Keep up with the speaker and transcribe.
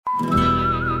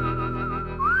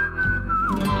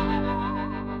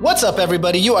What's up,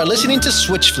 everybody? You are listening to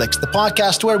Switch Flicks, the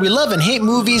podcast where we love and hate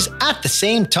movies at the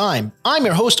same time. I'm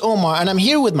your host, Omar, and I'm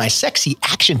here with my sexy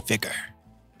action figure.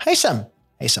 Hey, Sam.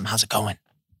 Hey, Sam, how's it going?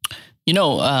 You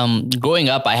know, growing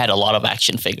up, I had a lot of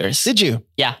action figures. Did you?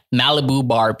 Yeah. Malibu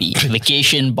Barbie,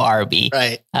 Vacation Barbie,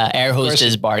 right? Air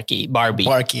Hostess Barbie. Barbie,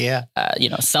 yeah.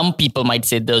 Some people might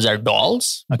say those are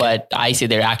dolls, but I say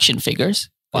they're action figures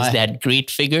because they had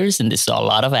great figures and they saw a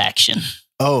lot of action.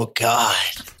 Oh, God.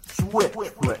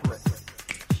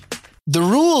 The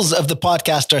rules of the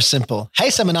podcast are simple.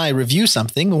 Haysam and I review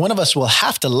something. One of us will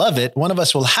have to love it. One of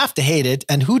us will have to hate it.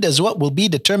 And who does what will be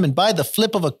determined by the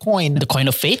flip of a coin. The coin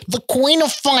of fate? The coin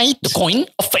of fate. The coin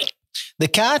of fate. The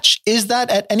catch is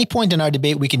that at any point in our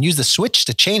debate, we can use the switch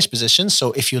to change positions.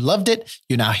 So if you loved it,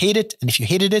 you now hate it. And if you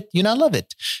hated it, you now love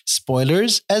it.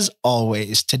 Spoilers as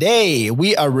always. Today,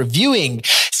 we are reviewing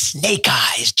Snake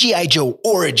Eyes, G.I. Joe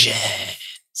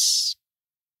Origins.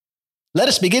 Let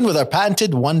us begin with our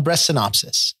patented one-breath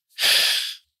synopsis.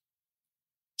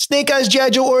 Snake Eyes G.I.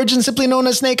 Joe Origins, simply known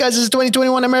as Snake Eyes, is a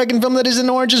 2021 American film that is an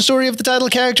origin story of the title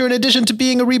character. In addition to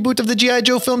being a reboot of the G.I.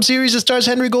 Joe film series, it stars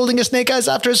Henry Golding as Snake Eyes.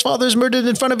 After his father is murdered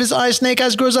in front of his eyes, Snake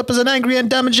Eyes grows up as an angry and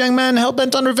damaged young man.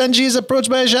 Hell-bent on revenge, he is approached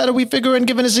by a shadowy figure and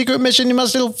given a secret mission. He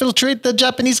must infiltrate the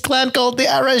Japanese clan called the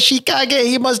Arashikage.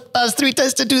 He must pass 3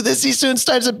 tests to do this. He soon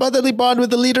starts a brotherly bond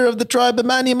with the leader of the tribe, a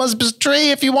man he must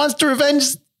betray if he wants to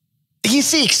revenge he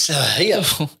seeks.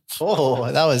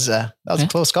 Oh, that was a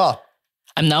close call.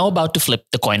 I'm now about to flip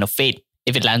the coin of fate.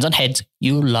 If it lands on heads,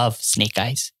 you love Snake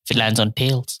Eyes. If it lands on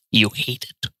tails, you hate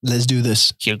it. Let's do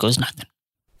this. Here goes nothing.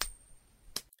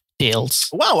 Tails.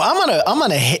 Wow, I'm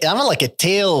on like a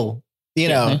tail,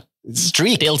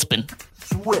 streak. Tailspin.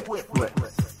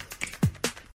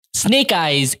 Snake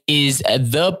Eyes is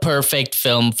the perfect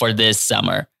film for this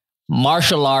summer.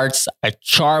 Martial arts, a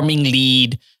charming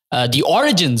lead, the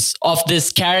origins of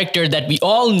this character that we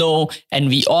all know and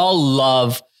we all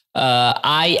love.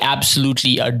 I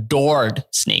absolutely adored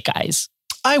Snake Eyes.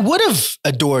 I would have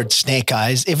adored Snake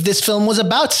Eyes if this film was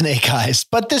about Snake Eyes,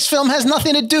 but this film has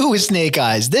nothing to do with Snake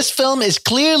Eyes. This film is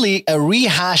clearly a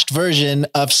rehashed version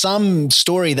of some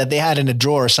story that they had in a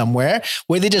drawer somewhere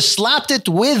where they just slapped it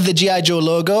with the G.I. Joe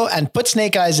logo and put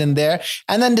Snake Eyes in there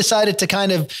and then decided to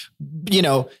kind of,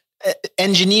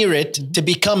 engineer it to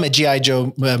become a G.I.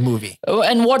 Joe movie.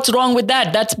 And what's wrong with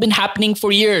that? That's been happening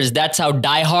for years. That's how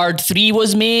Die Hard 3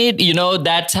 was made.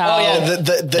 That's how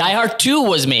Die Hard 2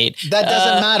 was made. That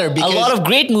doesn't matter because a lot of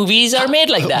great movies are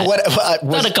made like that.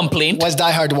 Not a complaint. Was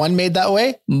Die Hard 1 made that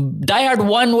way? Die Hard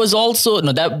 1 was also,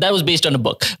 that was based on a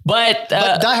book. But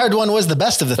Die Hard 1 was the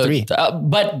best of the 3.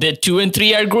 But the 2 and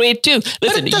 3 are great too.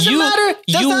 Listen, does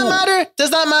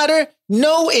that matter?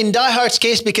 No, in Die Hard's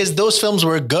case, because those films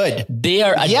were good. They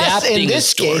are adapting the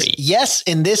story. Yes,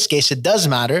 in this case, it does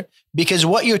matter because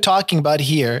what you're talking about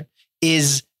here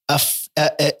is a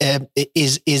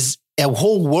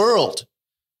whole world,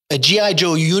 a G.I.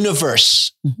 Joe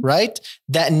universe, right?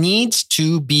 That needs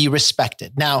to be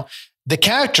respected. Now, the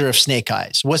character of Snake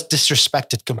Eyes was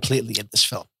disrespected completely in this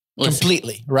film.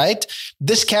 Completely, right?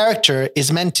 This character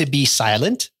is meant to be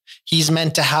silent. He's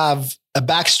meant to have a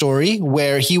backstory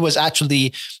where he was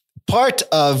actually part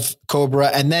of Cobra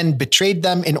and then betrayed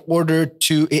them in order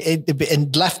to,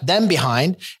 and left them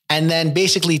behind. And then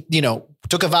basically,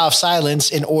 took a vow of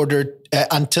silence in order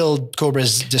until Cobra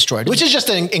is destroyed, which is just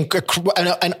an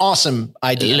awesome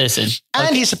idea. Listen.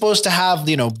 And he's supposed to have,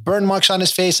 burn marks on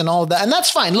his face and all of that. And that's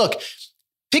fine. Look,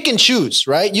 pick and choose,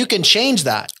 right? You can change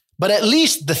that. But at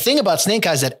least the thing about Snake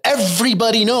Eyes that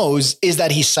everybody knows is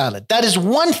that he's silent. That is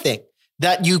one thing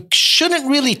that you shouldn't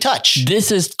really touch.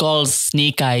 This is called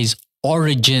Snake Eyes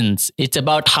Origins. It's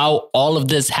about how all of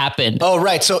this happened. Oh,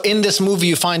 right. So in this movie,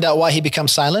 you find out why he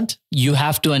becomes silent? You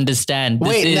have to understand.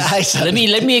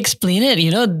 Let me explain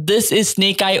it. This is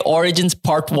Snake Eye Origins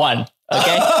Part 1.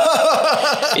 Okay?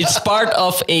 It's part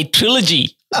of a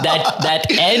trilogy that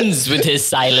ends with his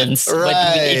silence.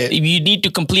 Right. But you need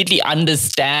to completely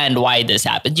understand why this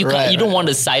happens. You don't want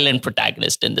a silent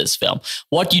protagonist in this film.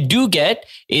 What you do get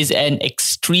is an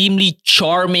extremely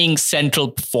charming central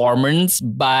performance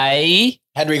by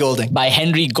Henry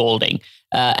Golding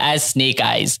as Snake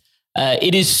Eyes.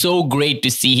 It is so great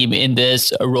to see him in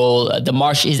this role.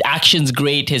 His action's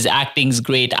great. His acting's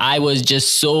great. I was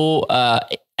just so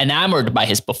enamored by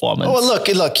his performance. Well,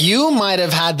 look, you might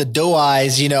have had the doe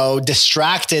eyes,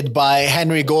 distracted by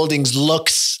Henry Golding's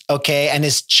looks, okay, and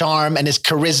his charm and his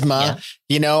charisma,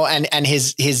 and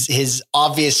his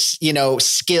obvious,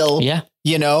 skill,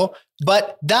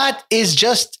 but that is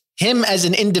just him as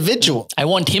an individual. I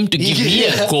want him to give me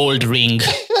a gold ring.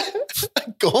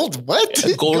 Gold what?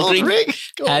 Gold ring?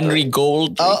 Henry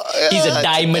Gold. He's a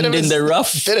diamond in the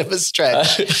rough. Bit of a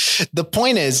stretch. The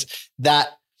point is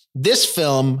that this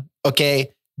film,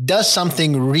 okay, does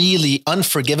something really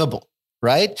unforgivable,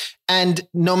 right? And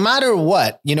no matter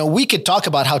what, we could talk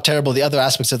about how terrible the other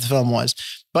aspects of the film was,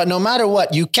 but no matter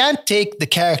what, you can't take the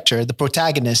character, the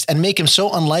protagonist, and make him so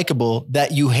unlikable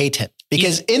that you hate him.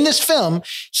 Because in this film,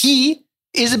 he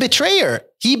is a betrayer.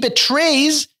 He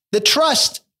betrays the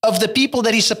trust of the people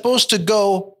that he's supposed to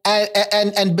go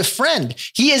and befriend.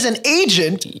 He is an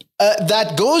agent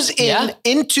that goes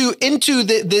into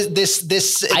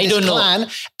this clan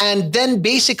and then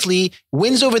basically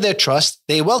wins over their trust.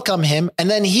 They welcome him, and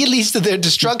then he leads to their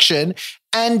destruction.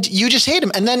 And you just hate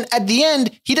him. And then at the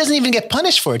end, he doesn't even get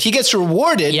punished for it. He gets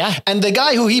rewarded. Yeah. And the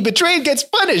guy who he betrayed gets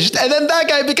punished. And then that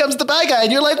guy becomes the bad guy.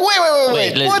 And you're like,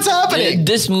 wait, what's happening?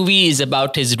 This movie is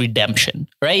about his redemption,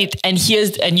 right? And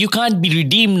you can't be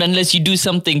redeemed unless you do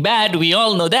something bad. We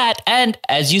all know that. And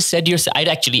as you said yourself, I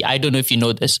don't know if you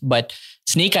know this, but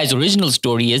Snake Eye's original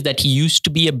story is that he used to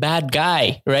be a bad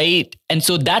guy, right? And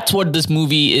so that's what this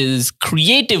movie is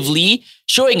creatively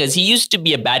showing us. He used to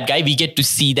be a bad guy. We get to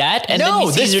see that. And then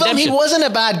we see this film, he wasn't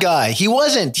a bad guy. He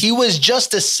wasn't. He was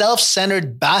just a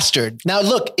self-centered bastard. Now,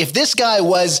 look, if this guy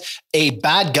was a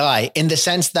bad guy in the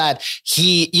sense that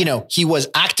he was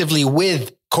actively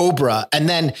with Cobra, and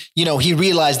then, he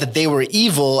realized that they were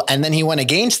evil and then he went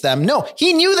against them. No,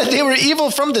 he knew that they were evil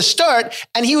from the start,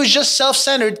 and he was just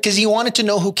self-centered because he wanted to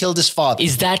know who killed his father.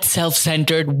 Is that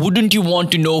self-centered? Wouldn't you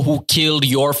want to know who killed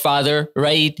your father,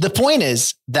 right? The point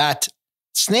is that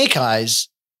Snake Eyes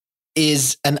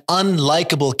is an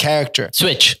unlikable character.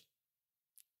 Switch.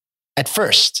 At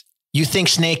first, you think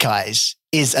Snake Eyes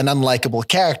is an unlikable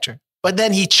character, but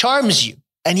then he charms you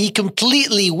and he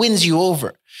completely wins you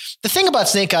over. The thing about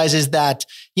Snake Eyes is that,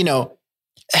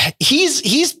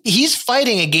 he's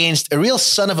fighting against a real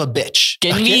son of a bitch.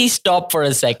 Can we stop for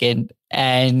a second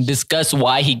and discuss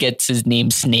why he gets his name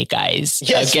Snake Eyes?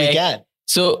 Yes, we can.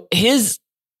 So his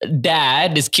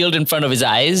dad is killed in front of his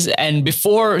eyes. And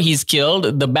before he's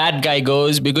killed, the bad guy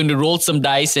goes, we're going to roll some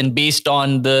dice. And based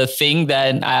on the thing,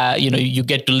 then, you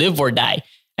get to live or die.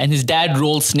 And his dad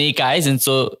rolls Snake Eyes. And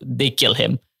so they kill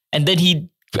him. And then he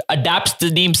adapts the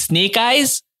name Snake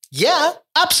Eyes. Yeah,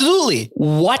 absolutely.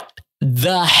 What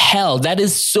the hell? That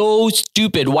is so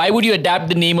stupid. Why would you adapt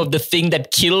the name of the thing that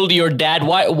killed your dad?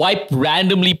 Why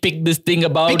randomly pick this thing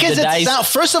about because the dice?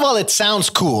 First of all, it sounds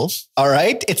cool. All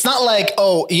right. It's not like,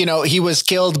 he was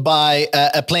killed by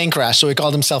a plane crash, so he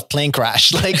called himself Plane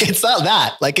Crash. Like, it's not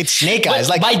that. Like, it's Snake Eyes.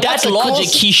 Like, by that logic,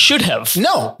 he should have.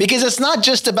 No, because it's not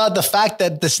just about the fact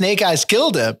that the Snake Eyes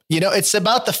killed him. It's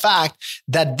about the fact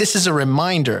that this is a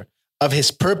reminder of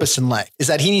his purpose in life, is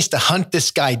that he needs to hunt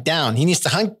this guy down. He needs to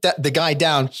hunt the guy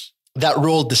down that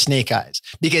rolled the Snake Eyes,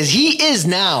 because he is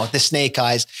now the Snake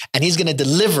Eyes, and he's going to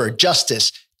deliver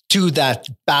justice to that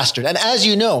bastard. And as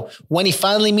you know, when he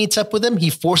finally meets up with him, he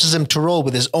forces him to roll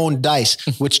with his own dice,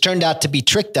 which turned out to be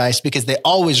trick dice because they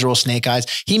always roll Snake Eyes.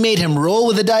 He made him roll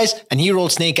with the dice and he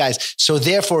rolled Snake Eyes. So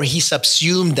therefore he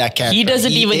subsumed that character. He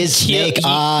doesn't even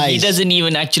kill. He doesn't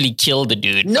even actually kill the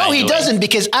dude. No, he doesn't,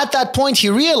 because at that point he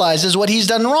realizes what he's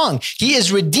done wrong. He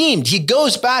is redeemed. He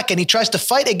goes back and he tries to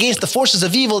fight against the forces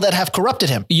of evil that have corrupted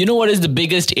him. You know what is the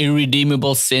biggest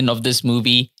irredeemable sin of this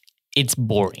movie? It's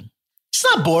boring. It's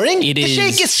not boring. It is.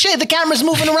 The camera's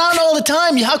moving around all the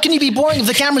time. How can you be boring if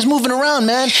the camera's moving around,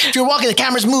 man? If you're walking, the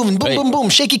camera's moving. Boom, boom, boom.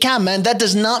 Shaky cam, man. That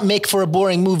does not make for a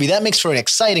boring movie. That makes for an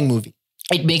exciting movie.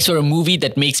 It makes for a movie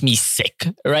that makes me sick,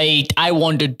 right? I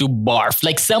wanted to barf.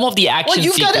 Like some of the action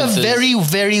sequences. Well, you've got a very,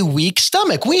 very weak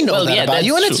stomach. We know that about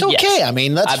you, and it's okay. Yes. I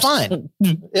mean, that's fine.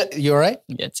 You all right?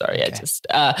 Yeah, sorry. Okay. I just,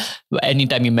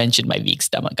 anytime you mention my weak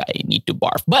stomach, I need to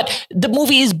barf. But the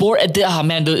movie is boring.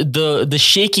 The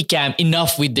shaky cam,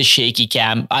 enough with the shaky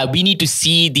cam. We need to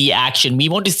see the action. We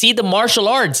want to see the martial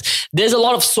arts. There's a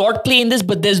lot of sword play in this,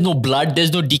 but there's no blood.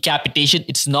 There's no decapitation.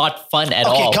 It's not fun at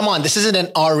all. Okay, come on. This isn't an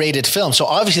R-rated film. So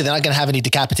obviously they're not going to have any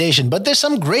decapitation, but there's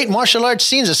some great martial arts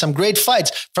scenes. There's some great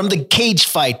fights, from the cage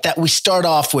fight that we start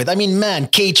off with. I mean, man,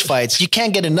 cage fights. You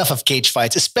can't get enough of cage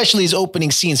fights, especially his opening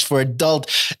scenes for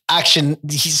adult action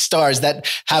stars that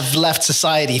have left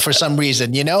society for some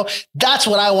reason, That's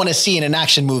what I want to see in an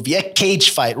action movie, a cage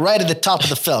fight right at the top of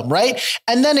the film, right?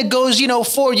 And then it goes,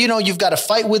 forward, you've got a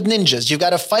fight with ninjas. You've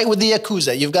got a fight with the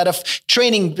Yakuza. You've got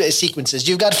training sequences.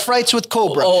 You've got fights with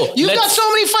Cobra. You've got so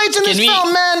many fights in this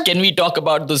film, man. Can we talk talk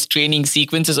about those training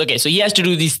sequences. Okay, so he has to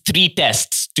do these 3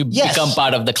 tests to become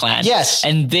part of the clan. Yes.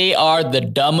 And they are the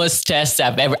dumbest tests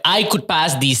I've ever. I could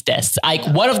pass these tests.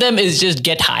 One of them is just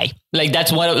get high. Like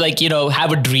that's one of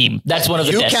have a dream. That's one of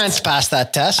the tests. You can't pass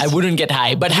that test. I wouldn't get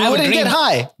high, but you have wouldn't a dream. get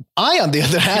high. I, on the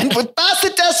other hand, would pass the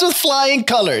test with flying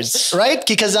colors, right?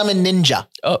 Because I'm a ninja.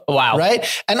 Oh, wow. Right.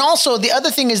 And also the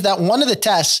other thing is that one of the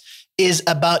tests is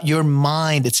about your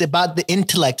mind. It's about the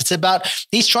intellect. It's about,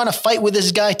 he's trying to fight with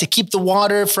this guy to keep the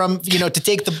water from, to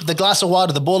take the glass of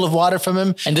water, the bowl of water from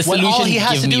him. And the solution, all he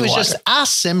has to do is water. just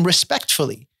ask him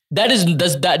respectfully. That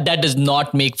does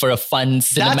not make for a fun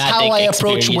cinematic That's how I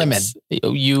approach women.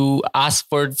 You ask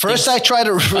for first. I try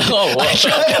to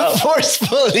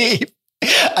forcefully.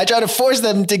 I try to force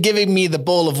them to giving me the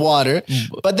bowl of water,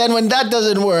 but then when that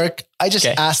doesn't work, I just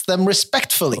ask them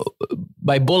respectfully.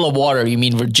 By bowl of water, you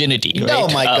mean virginity, right? No,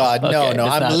 my God. No.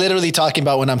 I'm literally talking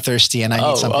about when I'm thirsty and I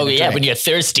need something to drink. When you're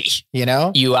thirsty,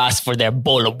 you ask for their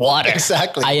bowl of water.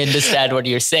 Exactly. I understand what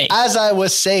you're saying. As I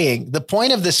was saying, the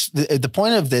point of this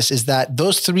is that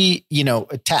those 3,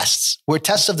 tests were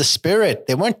tests of the spirit.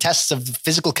 They weren't tests of the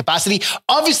physical capacity.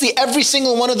 Obviously, every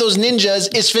single one of those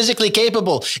ninjas is physically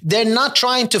capable. They're not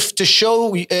trying to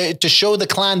show the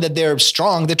clan that they're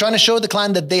strong. They're trying to show the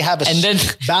clan that they have a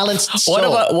balanced soul.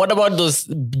 What about those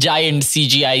giant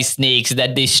CGI snakes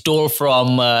that they stole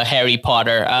from Harry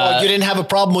Potter? You didn't have a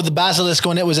problem with the basilisk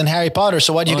when it was in Harry Potter,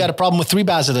 so why do you got a problem with 3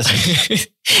 basilisks?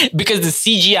 Because the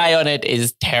CGI on it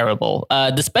is terrible.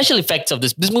 The special effects of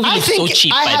this movie is so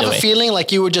cheap, by the way. I have a feeling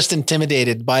like you were just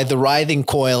intimidated by the writhing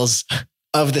coils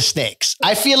of the snakes.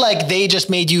 I feel like they just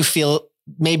made you feel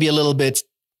maybe a little bit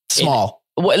small.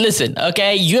 Listen,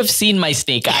 okay, you have seen my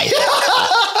snake eye.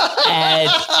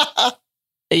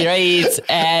 Right.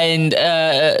 And,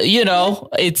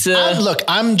 it's... look,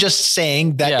 I'm just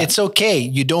saying that it's okay.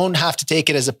 You don't have to take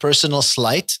it as a personal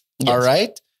slight. Yes. All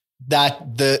right.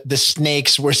 That the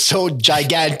snakes were so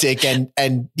gigantic and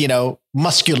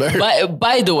muscular.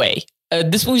 By the way,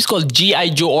 this movie is called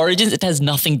G.I.JOE Origins. It has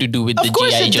nothing to do with the G.I. Joe. Of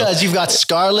course it does. You've got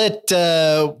Scarlett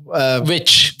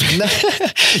Witch.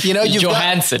 You've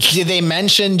Johansson. They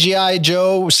mention G.I.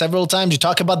 Joe several times. You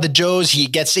talk about the Joes. He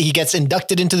gets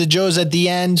inducted into the Joes at the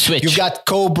end. Switch. You've got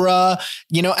Cobra,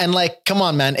 and like, come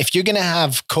on, man. If you're going to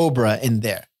have Cobra in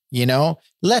there,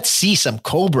 let's see some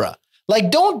Cobra.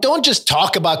 Like, don't just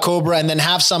talk about Cobra and then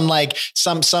have some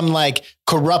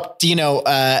corrupt,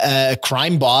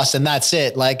 crime boss and that's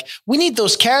it. Like, we need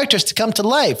those characters to come to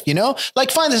life,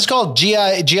 Like, fine, this is called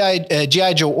G.I.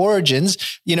 Joe Origins,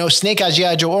 Snake Eyes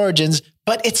G.I. Joe Origins.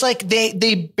 But it's like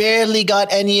they barely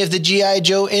got any of the G.I.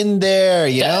 Joe in there,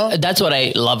 That's what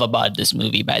I love about this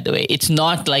movie, by the way. It's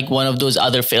not like one of those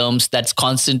other films that's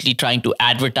constantly trying to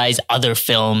advertise other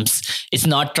films. It's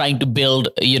not trying to build,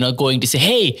 going to say,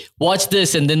 hey, watch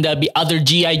this. And then there'll be other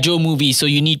G.I. Joe movies. So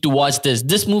you need to watch this.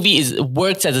 This movie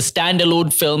works as a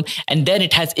standalone film. And then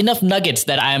it has enough nuggets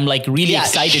that I'm like really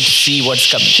excited to see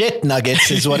what's coming. Shit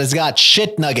nuggets is what it's got.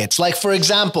 Shit nuggets. Like, for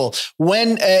example,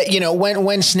 when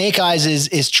Snake Eyes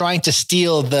is trying to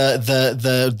steal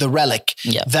the relic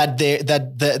that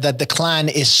the clan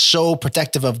is so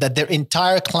protective of, that their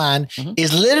entire clan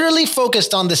is literally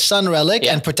focused on the sun relic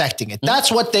and protecting it.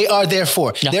 That's what they are there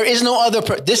for. There is no other.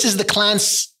 This is the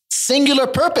clan's singular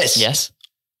purpose. Yes.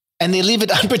 And they leave it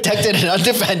unprotected and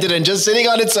undefended and just sitting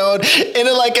on its own in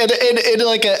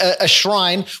a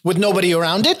shrine with nobody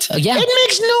around it. It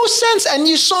makes no sense. And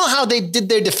you saw how they did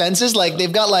their defenses. Like,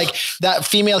 they've got like that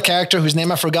female character whose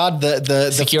name I forgot,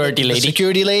 the security lady. The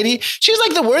security lady. She's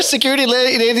like the worst security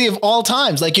lady of all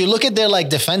times. Like, you look at their like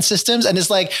defense systems and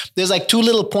it's like there's like two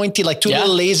little pointy, like two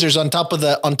little lasers on top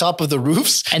of the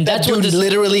roofs. And that's that do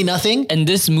literally nothing. And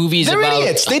this movie is They're about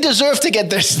idiots. They deserve to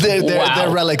get their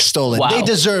relics stolen. Wow. They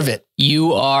deserve it.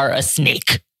 You are a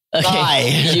snake.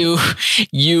 Okay.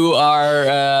 you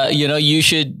are, you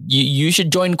should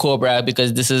join Cobra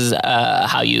because this is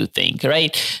how you think,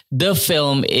 right? The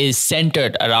film is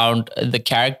centered around the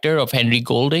character of Henry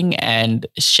Golding and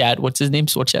what's his name?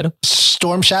 What Shadow?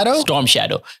 Storm Shadow?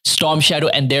 Storm Shadow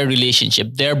and their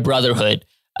relationship, their brotherhood.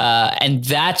 And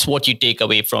that's what you take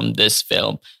away from this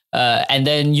film. And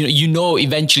then,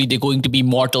 eventually they're going to be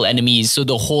mortal enemies. So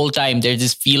the whole time there's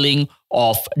this feeling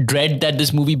of dread that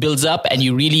this movie builds up and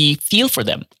you really feel for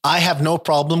them. I have no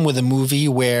problem with a movie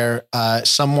where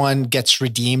someone gets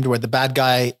redeemed, where the bad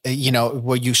guy,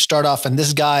 where you start off and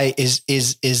this guy is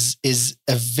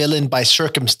a villain by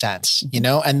circumstance,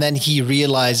 and then he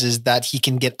realizes that he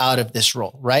can get out of this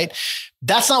role, right?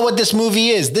 That's not what this movie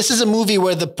is. This is a movie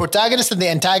where the protagonist and the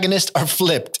antagonist are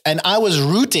flipped. And I was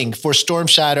rooting for Storm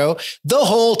Shadow the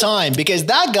whole time because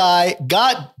that guy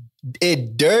got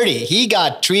it dirty. He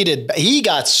got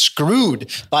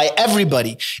screwed by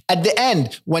everybody. At the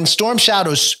end, when Storm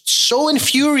Shadow's so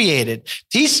infuriated,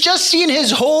 he's just seen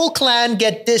his whole clan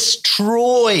get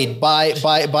destroyed by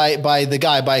the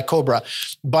guy, by Cobra,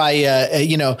 by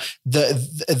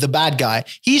the bad guy.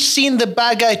 He's seen the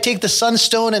bad guy take the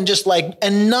Sunstone and just like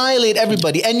annihilate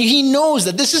everybody. And he knows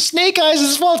that this is Snake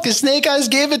Eyes' fault because Snake Eyes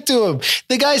gave it to him.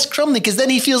 The guy's crumbling because then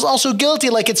he feels also guilty,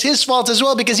 like it's his fault as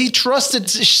well because he trusted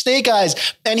Snake Eyes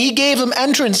and he gave him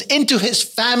entrance into his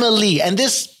family. And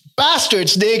this bastard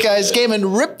Snake Eyes came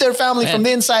and ripped their family from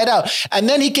the inside out. And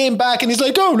then he came back and he's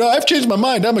like, oh no, I've changed my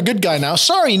mind. I'm a good guy now.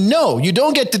 Sorry, no, you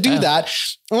don't get to do that.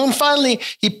 And then finally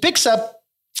he picks up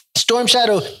Storm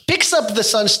Shadow, picks up the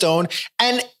Sunstone,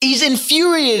 and he's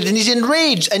infuriated and he's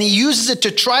enraged and he uses it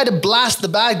to try to blast the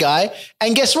bad guy.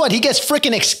 And guess what? He gets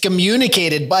freaking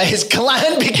excommunicated by his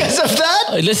clan because of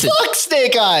that. Listen, fuck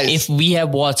Snake Eyes. If we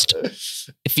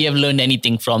have learned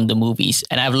anything from the movies,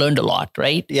 and I've learned a lot,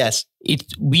 right? Yes.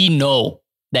 We know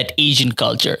that Asian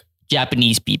culture,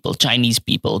 Japanese people, Chinese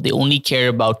people, they only care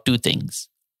about two things: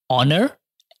 honor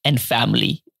and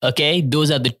family. Okay,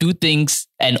 those are the two things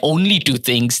and only two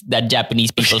things that Japanese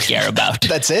people care about.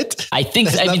 That's it. I think.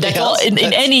 That's all. In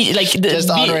any like just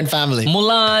honor and family.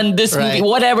 Mulan, this movie,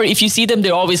 whatever. If you see them,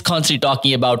 they're always constantly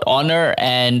talking about honor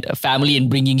and family and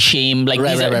bringing shame. Like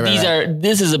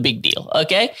this is a big deal.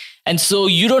 Okay, and so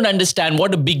you don't understand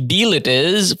what a big deal it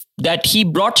is that he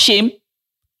brought shame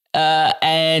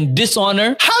and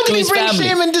dishonor. How did to he his bring family.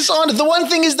 shame and dishonor? The one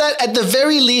thing is that at the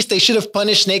very least, they should have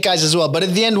punished Snake Eyes as well. But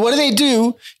at the end, what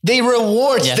do? They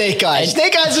reward Snake Eyes.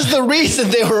 Snake Eyes is the reason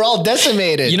they were all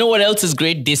decimated. You know what else is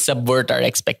great? They subvert our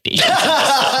expectations.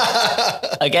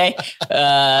 Okay?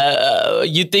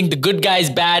 You think the good guy's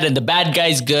bad and the bad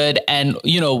guy's good. And,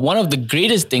 one of the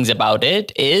greatest things about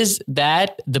it is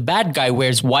that the bad guy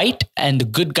wears white and the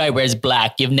good guy wears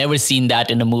black. You've never seen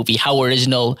that in a movie. How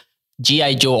original.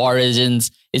 G.I. Joe Origins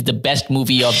is the best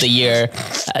movie of the year.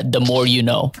 The more you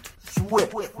know.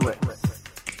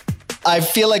 I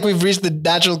feel like we've reached the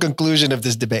natural conclusion of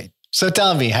this debate. So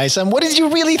tell me, Haitham, what did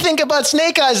you really think about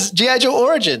Snake Eyes G.I. Joe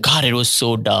Origins? God, it was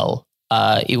so dull.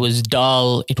 It was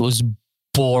dull. It was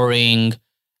boring.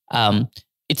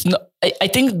 It's not. I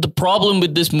think the problem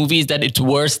with this movie is that it's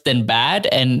worse than bad,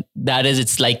 and that is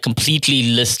it's like completely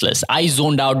listless. I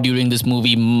zoned out during this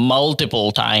movie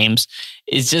multiple times.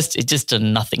 It's just a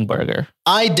nothing burger.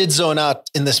 I did zone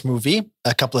out in this movie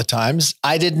a couple of times.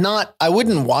 I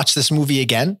wouldn't watch this movie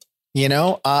again.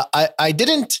 I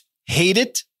didn't hate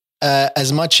it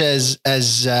as much as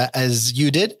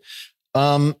you did.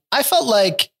 I felt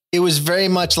like it was very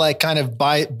much like kind of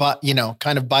by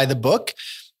the book,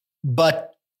 but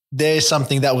there's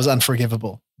something that was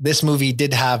unforgivable. This movie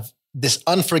did have this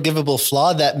unforgivable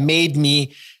flaw that made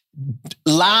me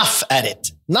laugh at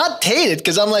it. Not hate it,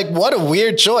 because I'm like, what a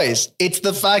weird choice. It's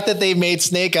the fact that they made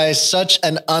Snake Eyes such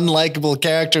an unlikable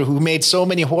character who made so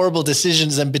many horrible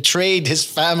decisions and betrayed his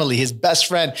family, his best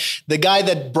friend, the guy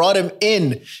that brought him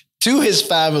in to his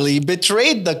family,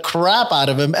 betrayed the crap out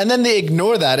of him, and then they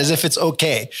ignore that as if it's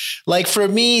okay. Like for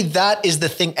me, that is the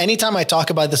thing. Anytime I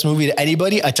talk about this movie to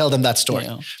anybody, I tell them that story.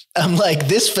 Yeah. I'm like,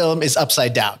 this film is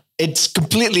upside down. It's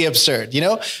completely absurd.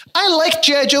 I liked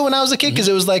G.I. Joe when I was a kid because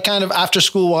it was like kind of after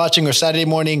school watching or Saturday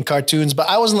morning cartoons, but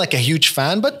I wasn't like a huge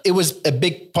fan, but it was a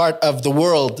big part of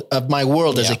my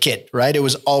world as a kid, right? It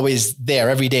was always there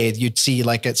every day. You'd see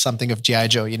like something of G.I.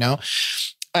 Joe,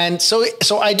 And so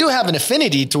I do have an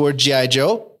affinity toward G.I.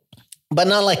 Joe, but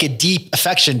not like a deep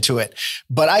affection to it.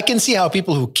 But I can see how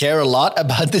people who care a lot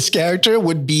about this character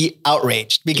would be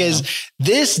outraged because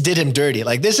this did him dirty.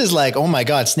 Like, this is like, oh my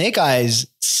God, Snake Eyes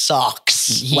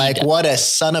sucks. What a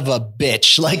son of a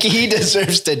bitch. Like, he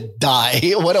deserves to die.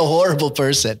 What a horrible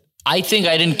person. I think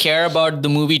I didn't care about the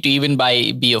movie to even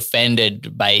be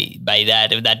offended by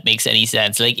that, if that makes any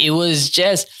sense. Like, it was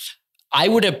just... I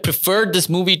would have preferred this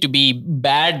movie to be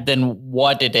bad than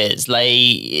what it is. Like,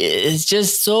 it's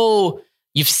just so,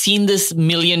 you've seen this a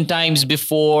million times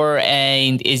before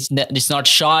and it's not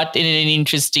shot in an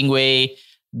interesting way.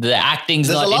 The acting's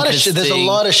not interesting. There's a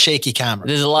lot of shaky camera.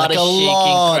 There's a lot of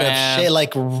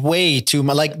like way too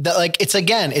much. Like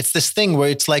it's this thing where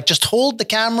it's like, just hold the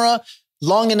camera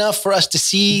long enough for us to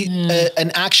see an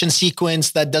action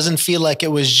sequence that doesn't feel like it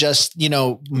was just,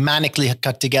 manically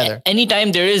cut together.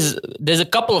 Anytime there's a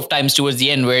couple of times towards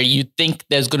the end where you think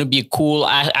there's going to be a cool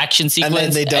action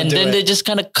sequence and then they just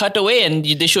kind of cut away and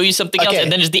they show you something else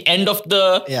and then it's the end of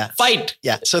the fight.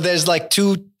 Yeah. So there's like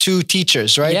two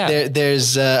teachers, right? Yeah.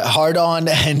 There's hard on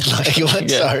and like,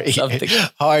 sorry,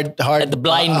 hard, the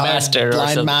blind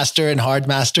master and hard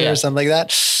master or something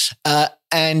like that.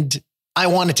 And I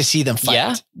wanted to see them fight.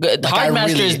 Yeah. The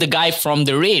Hardmaster is the guy from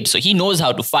the raid. So he knows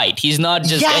how to fight. He's not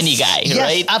just any guy,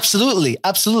 right? Absolutely.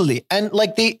 Absolutely. And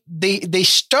like they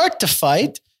start to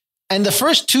fight. And the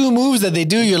first two moves that they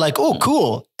do, you're like, oh,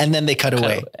 cool. And then they cut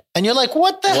away. And you're like,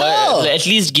 what the hell? At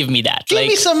least give me that. Give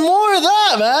me some more of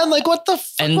that, man. Like, what the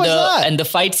fuck was that? And the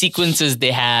fight sequences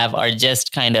they have are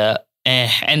just kind of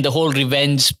and the whole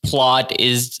revenge plot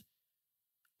is...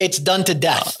 It's done to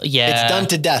death. Yeah. It's done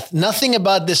to death. Nothing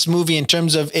about this movie in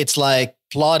terms of its like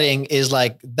plotting is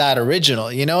like that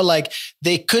original, you know, like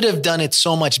they could have done it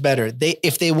so much better.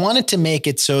 If they wanted to make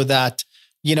it so that,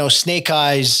 you know, Snake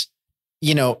Eyes,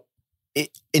 you know,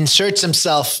 inserts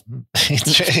himself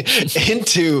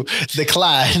into the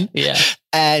clan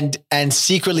and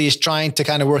secretly is trying to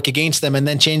kind of work against them and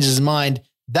then changes his mind.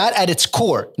 That at its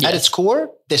core,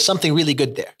 there's something really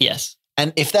good there. Yes.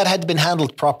 And if that had been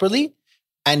handled properly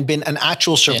and been an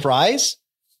actual surprise,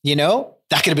 you know,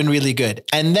 that could have been really good.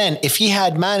 And then if he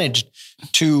had managed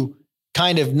to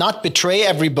kind of not betray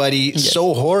everybody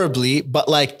so horribly, but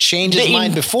like change his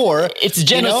mind before. It's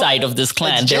genocide of this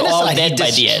clan. They're all dead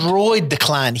by the end. He destroyed the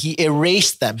clan. He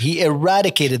erased them. He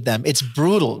eradicated them. It's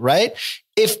brutal, right?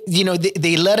 If, you know,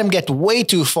 they let him get way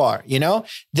too far, you know,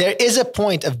 there is a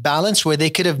point of balance where they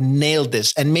could have nailed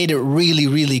this and made it really,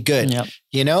 really good,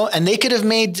 you know, and they could have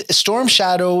made Storm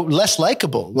Shadow less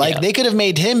likable. Like they could have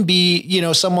made him be, you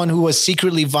know, someone who was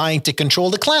secretly vying to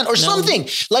control the clan or something.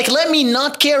 Like, let me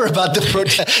not care about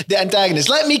the antagonist.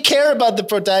 Let me care about the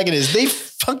protagonist. They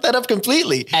fucked that up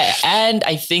completely. And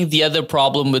I think the other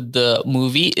problem with the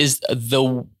movie is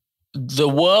the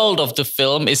world of the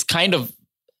film is kind of,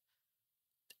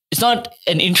 it's not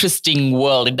an interesting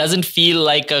world. It doesn't feel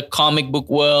like a comic book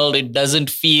world. It doesn't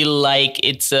feel like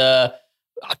it's a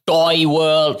toy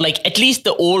world. Like at least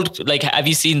the old, like have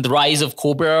you seen The Rise of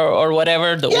Cobra or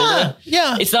whatever? The older?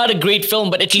 Yeah. It's not a great film,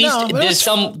 but at least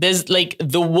there's like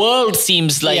the world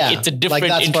seems like it's a different,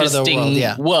 like interesting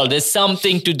world. There's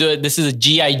something to do. This is a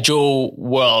G.I. Joe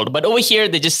world. But over here,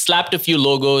 they just slapped a few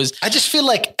logos. I just feel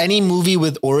like any movie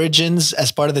with origins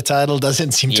as part of the title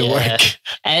doesn't seem to work.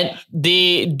 And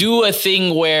they do a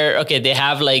thing where, they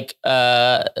have like,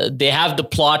 they have the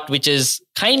plot, which is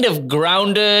kind of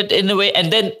grounded in a way.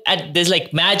 And then there's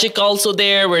like magic also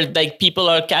there where like people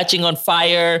are catching on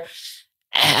fire.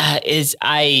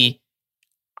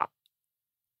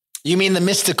 You mean the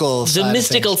mystical side? The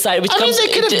mystical side, which they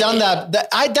could have done that.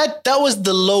 That was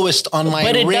the lowest on my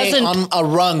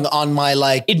rung on my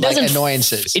like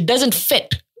annoyances. It doesn't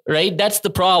fit. Right? That's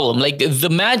the problem. Like the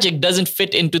magic doesn't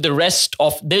fit into the rest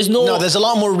of, there's a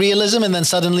lot more realism and then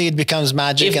suddenly it becomes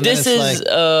magic. If this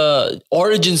is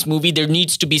Origins movie, there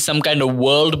needs to be some kind of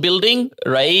world building,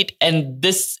 right? And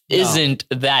this isn't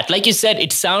that. Like you said,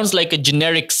 it sounds like a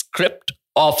generic script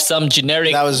of some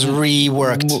generic that was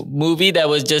reworked movie that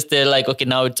was just there like, okay,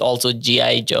 now it's also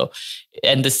G.I. Joe.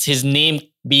 And his name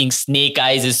being Snake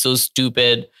Eyes is so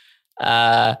stupid.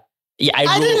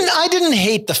 I didn't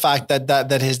hate the fact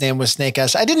that his name was Snake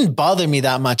Eyes. It didn't bother me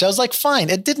that much. I was like, fine.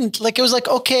 It was like,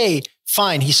 okay,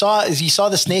 fine. He saw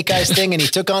the Snake Eyes thing and he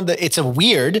took on it's a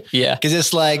weird. Yeah. Cause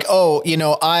it's like, oh, you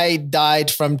know, I died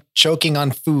from choking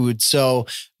on food. So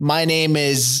my name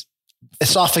is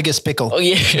Esophagus Pickle. Oh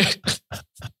yeah.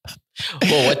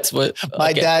 Well, what?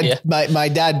 My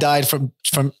dad died from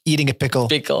eating a pickle.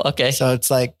 Pickle. Okay. So it's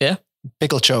like,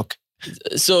 pickle choke.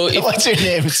 So what's your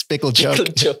name? It's Pickle Joke.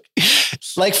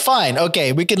 Like, fine.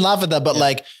 Okay. We can laugh at that. But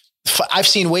like, I've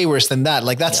seen way worse than that.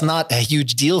 Like, that's not a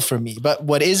huge deal for me. But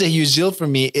what is a huge deal for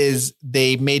me is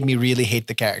they made me really hate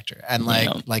the character. And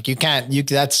like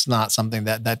that's not something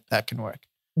that can work.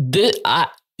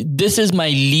 This is my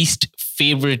least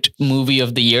favorite movie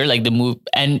of the year. Like the movie,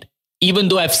 and even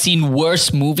though I've seen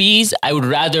worse movies, I would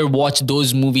rather watch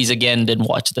those movies again than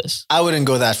watch this. I wouldn't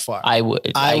go that far. I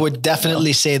would. I would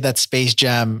definitely say that Space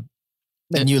Jam,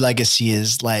 The New Legacy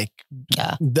is like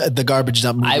the garbage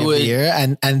dump movie of the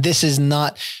year. And this is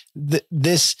not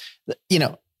this, you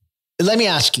know, let me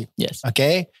ask you. Yes.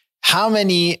 Okay. How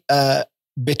many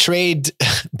betrayed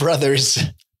brothers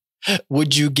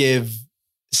would you give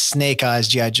Snake Eyes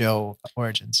G.I. Joe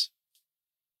Origins?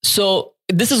 So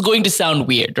this is going to sound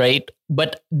weird, right?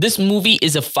 But this movie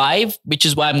is a 5, which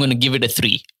is why I'm going to give it a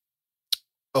 3.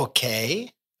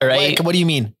 Okay. All right. What do you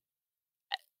mean?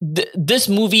 This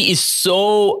movie is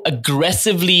so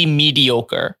aggressively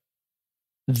mediocre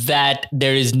that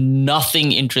there is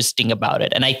nothing interesting about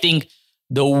it. And I think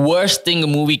the worst thing a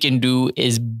movie can do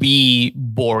is be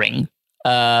boring.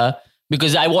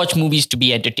 Because I watch movies to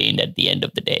be entertained at the end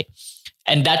of the day.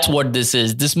 And that's what this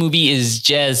is. This movie is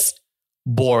just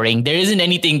boring. There isn't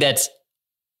anything that's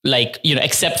like,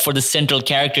 except for the central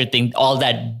character thing, all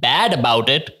that bad about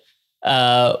it.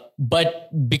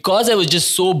 But because I was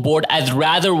just so bored, I'd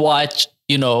rather watch,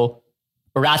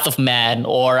 Wrath of Man,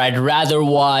 or I'd rather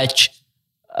watch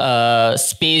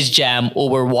Space Jam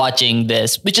over watching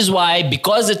this, which is why,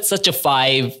 because it's such a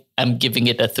 5, I'm giving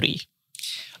it a 3.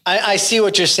 I see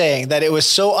what you're saying, that it was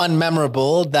so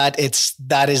unmemorable that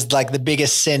is like the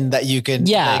biggest sin that you can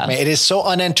make. It is so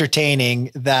unentertaining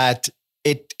that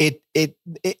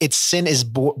its sin is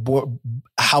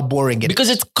how boring it because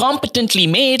is. It's competently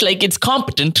made, like it's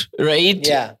competent, right?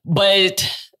 Yeah. But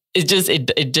it's just,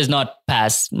 it does not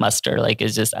pass muster. Like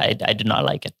it's just, I do not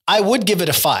like it. I would give it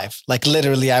a 5. Like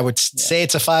literally I would say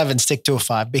it's a 5 and stick to a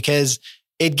 5 because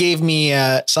it gave me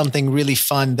something really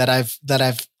fun that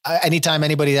I've anytime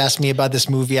anybody asks me about this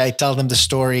movie, I tell them the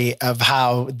story of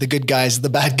how the good guy is the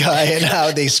bad guy and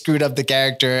how they screwed up the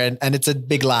character. And it's a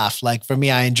big laugh. Like for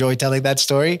me, I enjoy telling that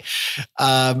story.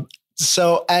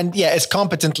 It's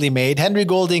competently made. Henry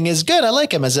Golding is good. I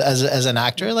like him as an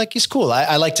actor. Like he's cool.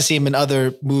 I like to see him in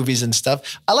other movies and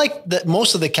stuff. I like that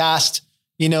most of the cast,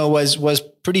 was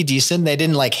pretty decent. They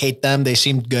didn't like hate them. They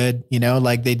seemed good,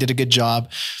 like they did a good job.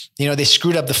 They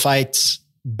screwed up the fights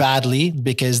badly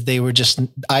because they were just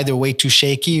either way too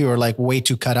shaky or like way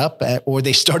too cut up, or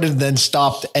they started and then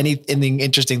stopped anything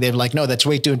interesting. They were like, no, that's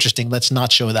way too interesting. Let's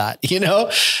not show that,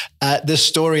 the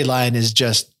storyline is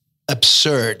just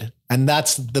absurd. And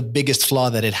that's the biggest flaw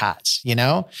that it has,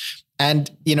 and,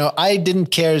 I didn't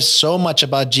care so much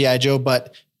about G.I. Joe,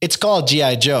 but it's called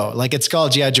G.I. Joe. Like it's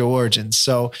called G.I. Joe Origins.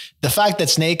 So the fact that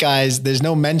Snake Eyes, there's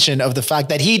no mention of the fact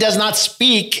that he does not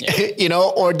speak,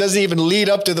 or doesn't even lead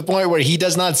up to the point where he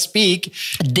does not speak.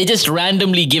 They just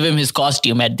randomly give him his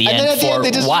costume at the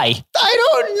end. Why?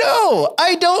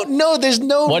 I don't know. There's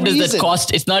no What reason. Does that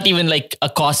cost? It's not even like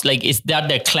a cost. Like it's not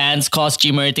their clan's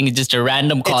costume or anything. It's just a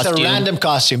random costume. It's a random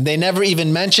costume. They never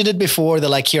even mentioned it before. They're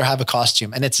like, here, have a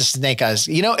costume. And it's a Snake Eyes.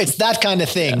 It's that kind of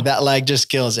thing that like just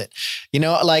kills it.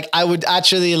 Like I would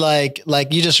actually like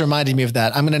you just reminded me of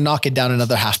that. I'm going to knock it down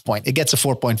another half point. It gets a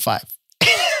 4.5.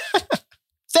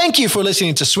 Thank you for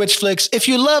listening to Switch Flicks. If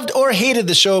you loved or hated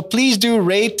the show, please do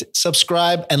rate,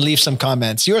 subscribe, and leave some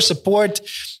comments. Your support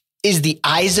is the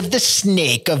eyes of the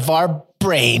snake of our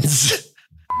brains.